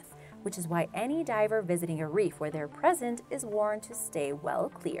even death, which is why any diver visiting a reef where they're present is warned to stay well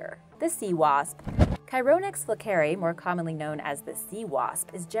clear. The sea wasp. Chironix fleckeri, more commonly known as the sea wasp,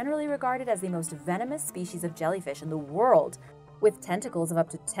 is generally regarded as the most venomous species of jellyfish in the world. With tentacles of up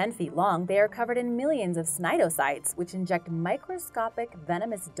to 10 feet long, they are covered in millions of cnidocytes, which inject microscopic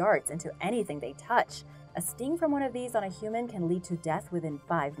venomous darts into anything they touch. A sting from one of these on a human can lead to death within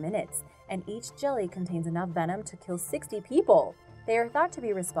 5 minutes, and each jelly contains enough venom to kill 60 people. They are thought to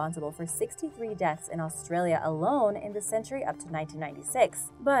be responsible for 63 deaths in Australia alone in the century up to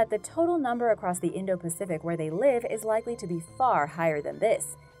 1996. But the total number across the Indo-Pacific where they live is likely to be far higher than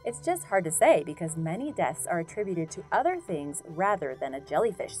this. It's just hard to say because many deaths are attributed to other things rather than a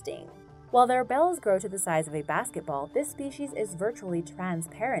jellyfish sting. While their bells grow to the size of a basketball, this species is virtually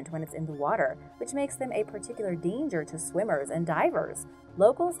transparent when it's in the water, which makes them a particular danger to swimmers and divers.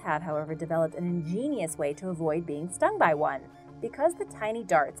 Locals have, however, developed an ingenious way to avoid being stung by one. Because the tiny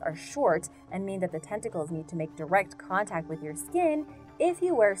darts are short and mean that the tentacles need to make direct contact with your skin, if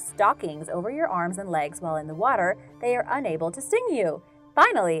you wear stockings over your arms and legs while in the water, they are unable to sting you.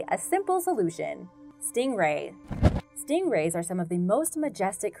 Finally, a simple solution. Stingray. Stingrays are some of the most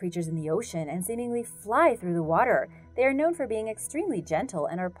majestic creatures in the ocean and seemingly fly through the water. They are known for being extremely gentle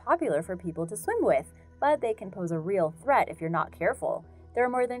and are popular for people to swim with, but they can pose a real threat if you're not careful. There are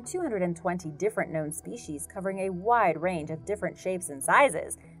more than 220 different known species covering a wide range of different shapes and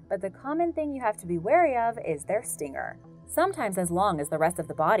sizes, but the common thing you have to be wary of is their stinger. Sometimes as long as the rest of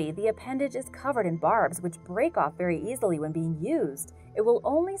the body, the appendage is covered in barbs which break off very easily when being used. It will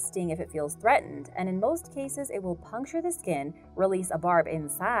only sting if it feels threatened, and in most cases it will puncture the skin, release a barb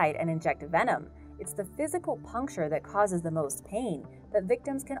inside, and inject venom. It's the physical puncture that causes the most pain, but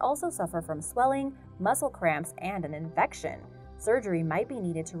victims can also suffer from swelling, muscle cramps, and an infection. Surgery might be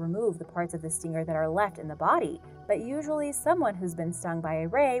needed to remove the parts of the stinger that are left in the body, but usually someone who's been stung by a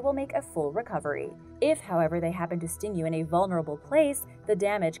ray will make a full recovery. If, however, they happen to sting you in a vulnerable place, the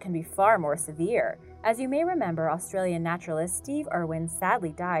damage can be far more severe. As you may remember, Australian naturalist Steve Irwin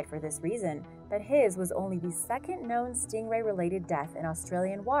sadly died for this reason, but his was only the second known stingray-related death in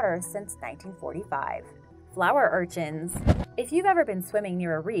Australian waters since 1945. Flower urchins. If you've ever been swimming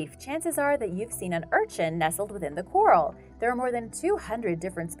near a reef, chances are that you've seen an urchin nestled within the coral. There are more than 200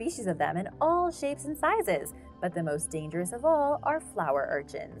 different species of them in all shapes and sizes, but the most dangerous of all are flower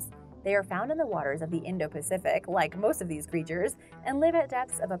urchins. They are found in the waters of the Indo-Pacific, like most of these creatures, and live at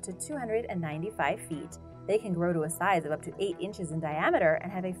depths of up to 295 feet. They can grow to a size of up to 8 inches in diameter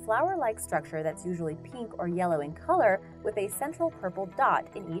and have a flower-like structure that's usually pink or yellow in color with a central purple dot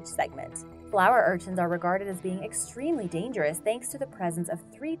in each segment. Flower urchins are regarded as being extremely dangerous thanks to the presence of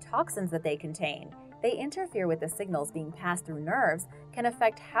 3 toxins that they contain. They interfere with the signals being passed through nerves, can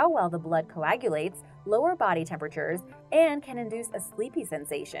affect how well the blood coagulates, lower body temperatures, and can induce a sleepy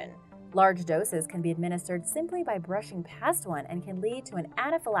sensation. Large doses can be administered simply by brushing past one and can lead to an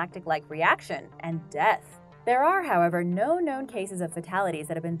anaphylactic-like reaction and death. There are, however, no known cases of fatalities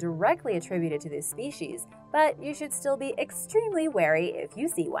that have been directly attributed to this species, but you should still be extremely wary if you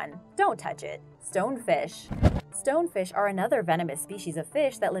see one. Don't touch it. Stonefish. Stonefish are another venomous species of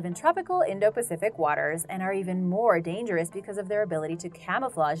fish that live in tropical Indo-Pacific waters and are even more dangerous because of their ability to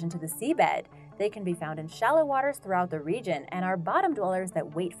camouflage into the seabed. They can be found in shallow waters throughout the region and are bottom dwellers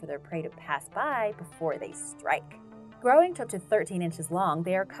that wait for their prey to pass by before they strike. Growing to up to 13 inches long,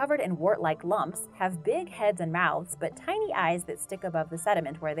 they are covered in wart-like lumps, have big heads and mouths, but tiny eyes that stick above the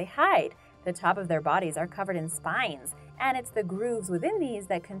sediment where they hide. The top of their bodies are covered in spines, and it's the grooves within these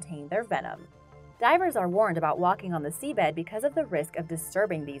that contain their venom. Divers are warned about walking on the seabed because of the risk of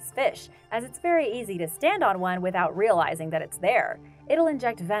disturbing these fish, as it's very easy to stand on one without realizing that it's there. It'll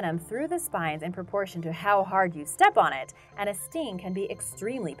inject venom through the spines in proportion to how hard you step on it, and a sting can be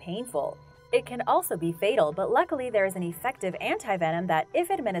extremely painful. It can also be fatal, but luckily there is an effective antivenom that, if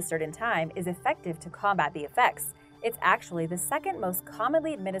administered in time, is effective to combat the effects. It's actually the second most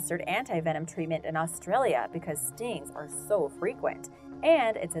commonly administered antivenom treatment in Australia because stings are so frequent.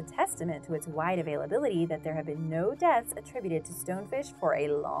 And it's a testament to its wide availability that there have been no deaths attributed to stonefish for a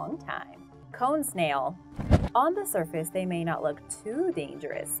long time. Cone snail. On the surface, they may not look too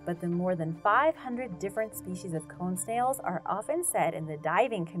dangerous, but the more than 500 different species of cone snails are often said in the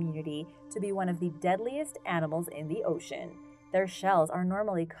diving community to be one of the deadliest animals in the ocean. Their shells are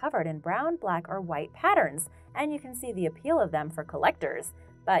normally covered in brown, black, or white patterns, and you can see the appeal of them for collectors.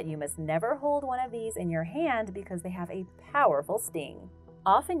 But you must never hold one of these in your hand because they have a powerful sting.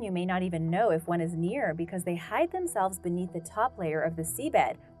 Often you may not even know if one is near because they hide themselves beneath the top layer of the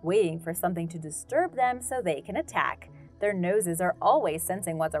seabed, waiting for something to disturb them so they can attack. Their noses are always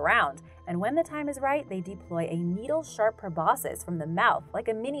sensing what's around, and when the time is right, they deploy a needle-sharp proboscis from the mouth like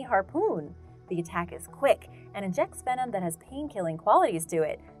a mini harpoon. The attack is quick and injects venom that has pain-killing qualities to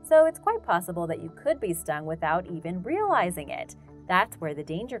it, so it's quite possible that you could be stung without even realizing it. That's where the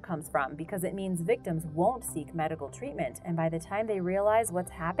danger comes from, because it means victims won't seek medical treatment, and by the time they realize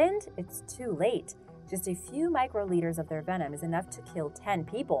what's happened, it's too late. Just a few microliters of their venom is enough to kill 10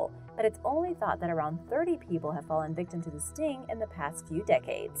 people, but it's only thought that around 30 people have fallen victim to the sting in the past few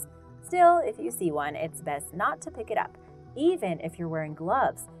decades. Still, if you see one, it's best not to pick it up, even if you're wearing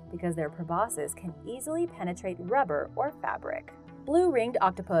gloves, because their proboscis can easily penetrate rubber or fabric. Blue-ringed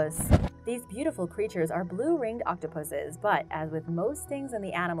octopus. These beautiful creatures are blue-ringed octopuses, but as with most things in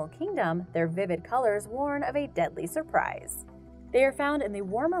the animal kingdom, their vivid colors warn of a deadly surprise. They are found in the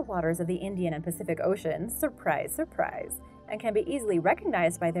warmer waters of the Indian and Pacific Oceans, surprise, surprise, and can be easily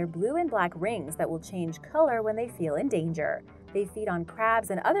recognized by their blue and black rings that will change color when they feel in danger. They feed on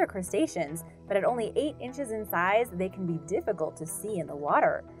crabs and other crustaceans, but at only 8 inches in size, they can be difficult to see in the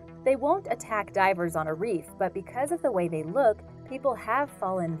water. They won't attack divers on a reef, but because of the way they look, people have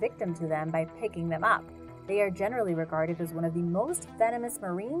fallen victim to them by picking them up. They are generally regarded as one of the most venomous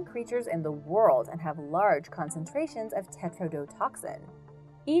marine creatures in the world and have large concentrations of tetrodotoxin.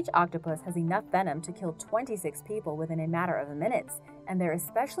 Each octopus has enough venom to kill 26 people within a matter of minutes, and they're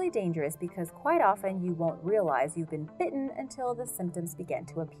especially dangerous because quite often you won't realize you've been bitten until the symptoms begin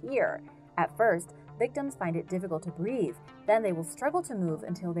to appear. At first, victims find it difficult to breathe, then they will struggle to move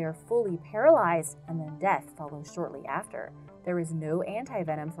until they are fully paralyzed, and then death follows shortly after. There is no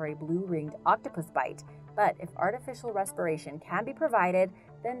anti-venom for a blue-ringed octopus bite, but if artificial respiration can be provided,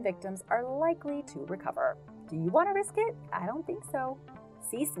 then victims are likely to recover. Do you want to risk it? I don't think so.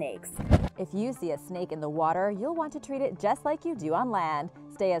 Sea snakes. If you see a snake in the water, you'll want to treat it just like you do on land.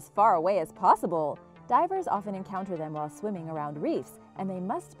 Stay as far away as possible. Divers often encounter them while swimming around reefs, and they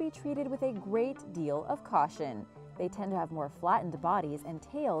must be treated with a great deal of caution. They tend to have more flattened bodies and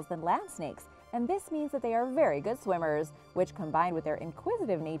tails than land snakes, and this means that they are very good swimmers, which combined with their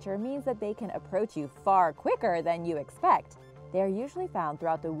inquisitive nature means that they can approach you far quicker than you expect. They are usually found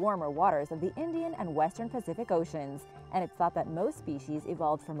throughout the warmer waters of the Indian and Western Pacific Oceans, and it's thought that most species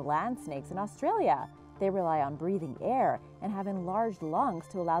evolved from land snakes in Australia. They rely on breathing air and have enlarged lungs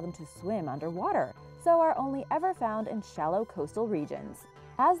to allow them to swim underwater, so are only ever found in shallow coastal regions.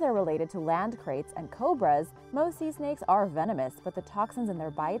 As they're related to land kraits and cobras, most sea snakes are venomous, but the toxins in their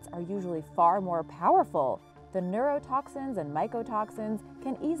bites are usually far more powerful. The neurotoxins and mycotoxins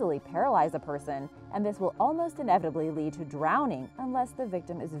can easily paralyze a person, and this will almost inevitably lead to drowning unless the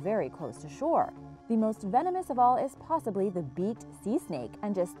victim is very close to shore. The most venomous of all is possibly the beaked sea snake,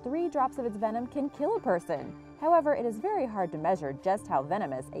 and just 3 drops of its venom can kill a person. However, it is very hard to measure just how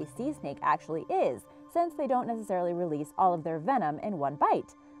venomous a sea snake actually is, since they don't necessarily release all of their venom in one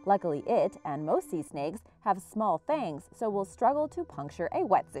bite. Luckily, it, and most sea snakes, have small fangs, so will struggle to puncture a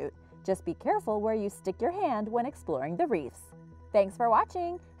wetsuit. Just be careful where you stick your hand when exploring the reefs. Thanks for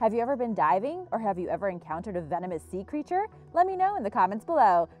watching! Have you ever been diving, or have you ever encountered a venomous sea creature? Let me know in the comments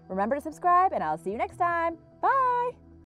below. Remember to subscribe, and I'll see you next time. Bye!